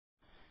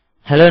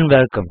Hello and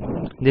welcome.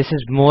 This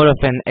is more of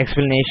an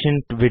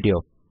explanation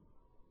video.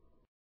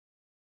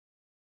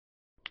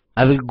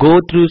 I will go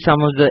through some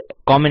of the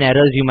common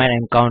errors you might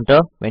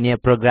encounter when you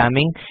are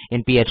programming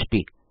in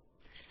PHP.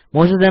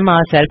 Most of them are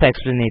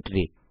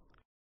self-explanatory.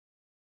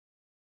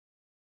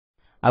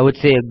 I would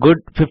say a good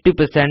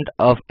 50%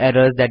 of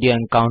errors that you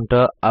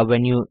encounter are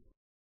when you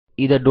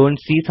either don't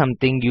see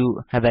something you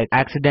have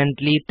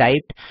accidentally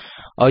typed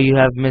or you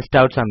have missed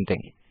out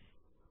something.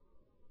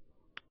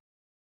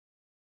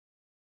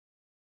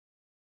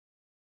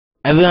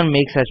 Everyone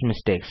makes such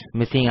mistakes,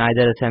 missing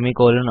either a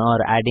semicolon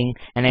or adding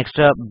an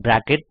extra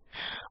bracket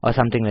or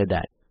something like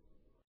that.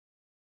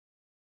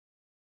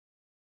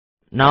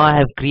 Now I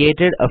have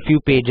created a few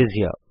pages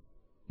here.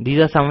 These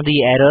are some of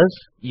the errors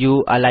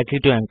you are likely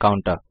to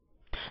encounter.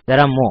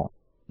 There are more.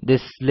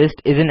 This list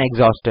isn't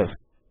exhaustive.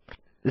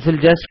 This will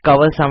just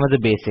cover some of the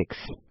basics.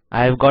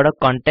 I have got a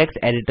context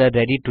editor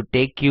ready to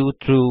take you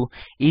through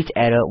each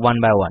error one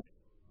by one.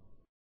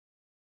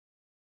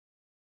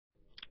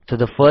 So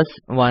the first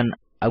one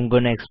I'm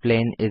going to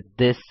explain is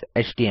this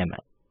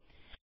HTML.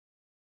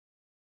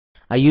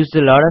 I used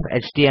a lot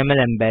of HTML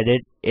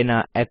embedded in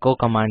a echo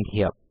command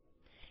here.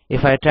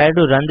 If I try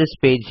to run this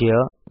page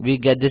here, we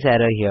get this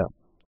error here.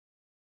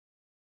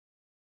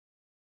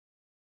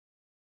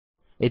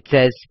 It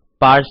says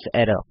parse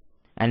error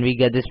and we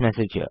get this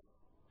message here.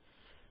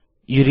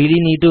 You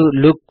really need to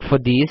look for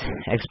these,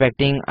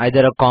 expecting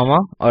either a comma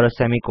or a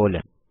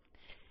semicolon.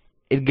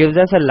 It gives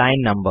us a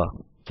line number,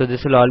 so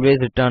this will always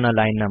return a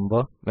line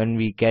number when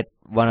we get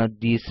one of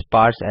these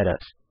parse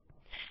errors.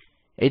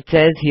 It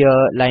says here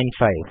line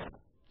 5.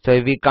 So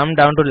if we come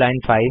down to line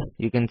 5,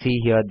 you can see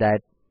here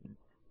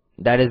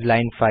that is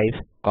line 5,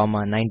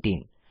 comma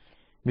 19.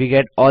 We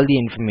get all the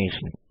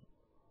information.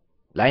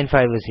 Line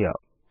 5 is here.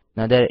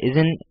 Now there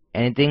isn't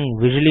anything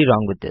visually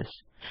wrong with this.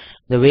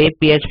 The way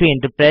PHP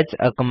interprets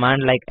a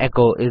command like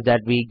echo is that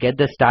we get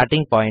the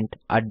starting point,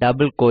 our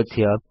double quotes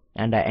here,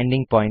 and our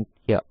ending point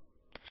here.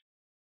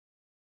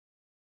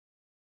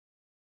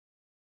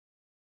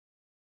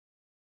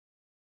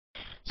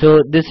 So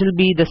this will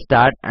be the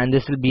start and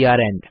this will be our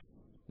end.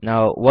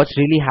 Now what's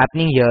really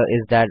happening here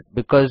is that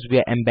because we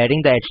are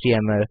embedding the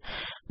HTML,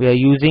 we are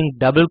using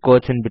double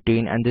quotes in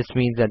between, and this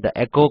means that the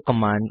echo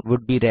command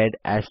would be read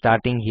as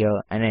starting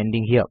here and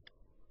ending here.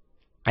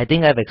 I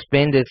think I've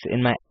explained this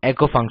in my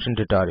echo function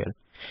tutorial.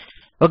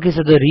 Okay,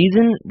 so the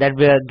reason that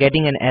we are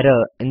getting an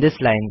error in this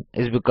line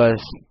is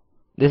because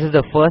this is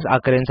the first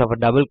occurrence of a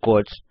double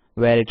quotes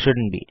where it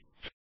shouldn't be.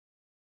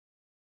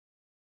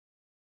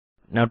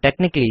 Now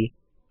technically,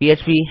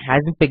 PHP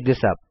hasn't picked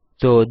this up,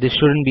 so this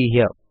shouldn't be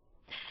here.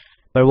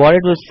 But what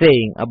it was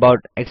saying about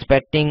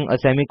expecting a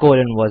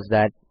semicolon was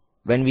that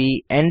when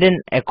we end an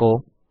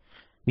echo,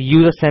 we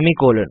use a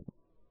semicolon.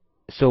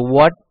 So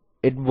what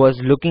it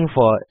was looking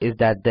for is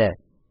that there.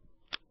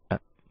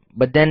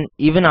 But then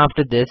even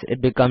after this,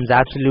 it becomes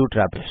absolute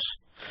rubbish.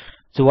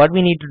 So what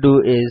we need to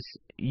do is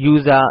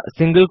use our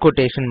single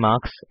quotation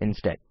marks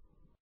instead.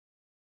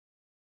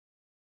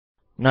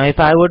 Now if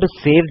I were to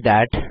save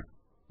that,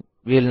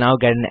 we'll now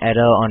get an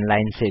error on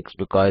line 6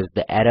 because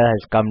the error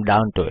has come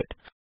down to it.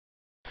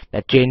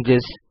 That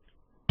changes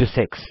to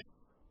 6.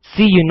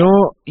 See,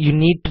 you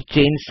need to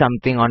change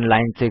something on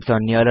line 6 or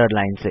nearer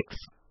line 6.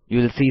 You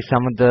will see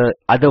some of the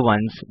other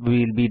ones we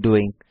will be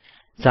doing.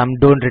 Some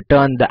don't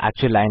return the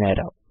actual line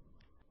error.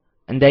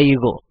 And there you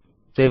go.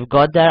 So we've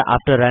got that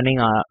after running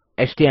our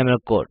HTML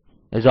code.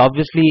 There's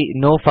obviously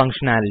no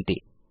functionality,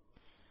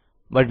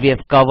 but we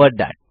have covered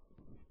that.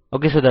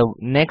 Okay, so the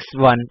next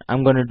one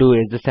I'm going to do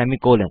is the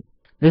semicolon.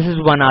 This is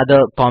one other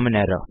common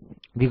error.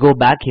 We go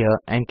back here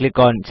and click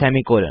on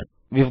semicolon.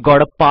 We've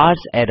got a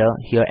parse error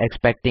here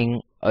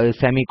expecting a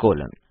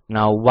semicolon.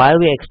 Now why are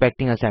we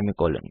expecting a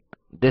semicolon?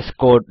 This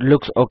code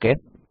looks okay.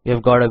 We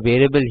have got a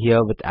variable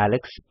here with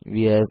Alex.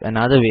 We have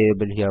another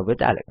variable here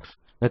with Alex.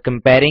 We're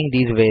comparing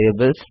these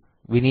variables.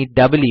 We need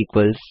double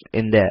equals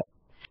in there.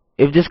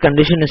 If this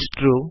condition is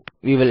true,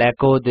 we will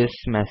echo this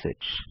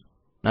message.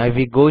 Now if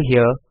we go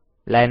here,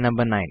 line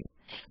number 9.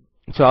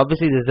 So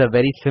obviously this is a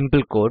very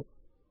simple code.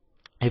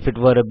 If it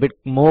were a bit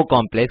more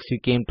complex, we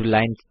came to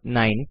line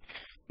 9.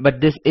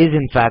 But this is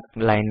in fact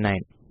line 9.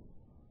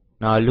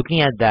 Now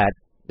looking at that,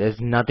 there's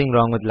nothing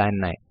wrong with line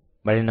 9.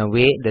 But in a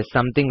way, there's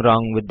something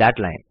wrong with that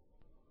line.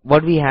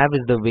 What we have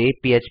is the way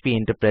PHP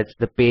interprets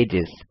the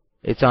pages.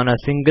 It's on a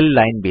single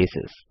line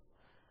basis.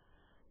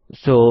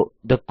 So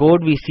the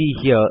code we see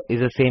here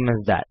is the same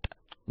as that.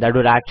 That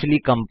would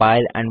actually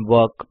compile and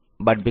work,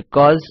 but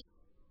because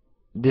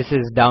this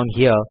is down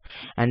here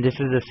and this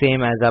is the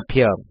same as up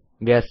here,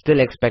 we are still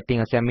expecting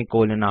a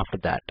semicolon after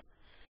that.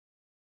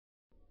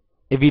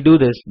 If we do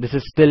this, this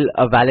is still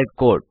a valid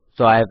code.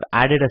 So I have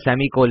added a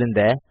semicolon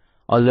there,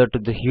 although to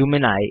the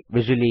human eye,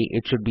 visually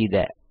it should be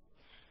there.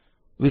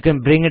 We can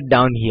bring it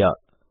down here.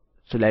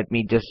 So let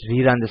me just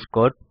rerun this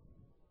code.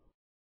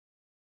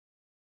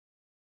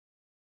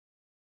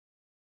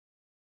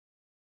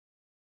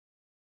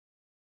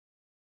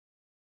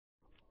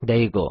 There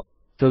you go.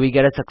 So we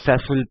get a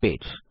successful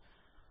page.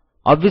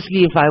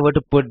 Obviously, if I were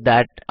to put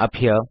that up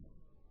here,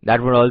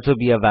 that would also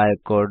be a valid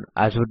code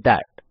as would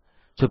that.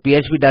 So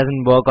PHP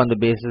doesn't work on the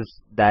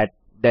basis that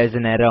there's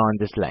an error on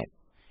this line.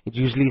 It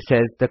usually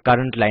says the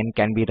current line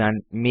can be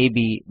run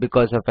maybe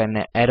because of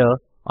an error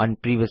on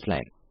previous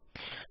line.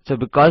 So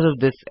because of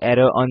this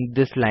error on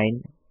this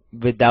line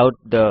without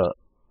the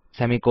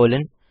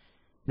semicolon,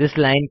 this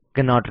line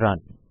cannot run.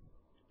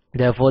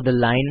 Therefore, the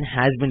line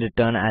has been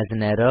returned as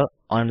an error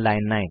on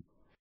line 9.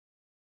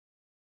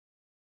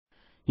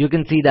 You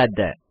can see that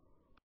there.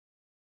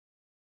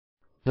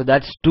 So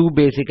that's two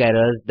basic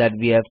errors that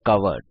we have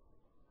covered.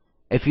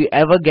 If you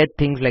ever get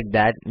things like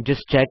that,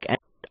 just check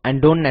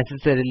and don't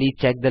necessarily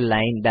check the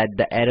line that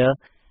the error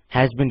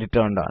has been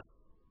returned on.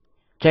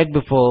 Check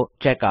before,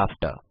 check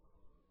after.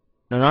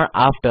 No, not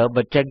after,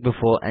 but check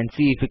before and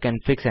see if you can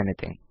fix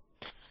anything.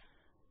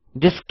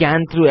 Just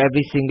scan through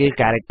every single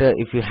character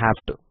if you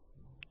have to.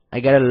 I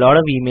get a lot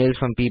of emails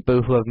from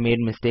people who have made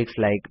mistakes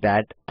like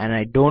that, and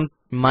I don't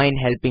mind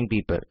helping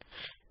people.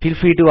 Feel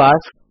free to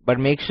ask, but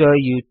make sure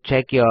you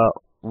check your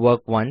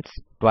work once,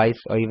 twice,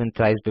 or even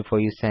thrice before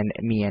you send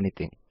me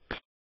anything.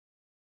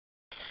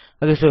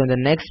 Okay, so in the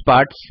next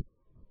parts,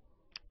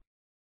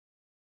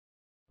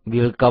 we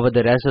will cover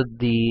the rest of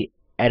the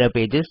error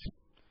pages.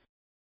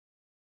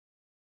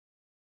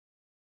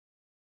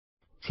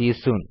 See you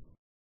soon.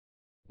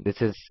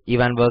 This is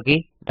Ivan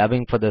Verki,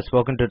 dubbing for the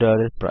Spoken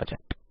Tutorial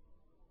project.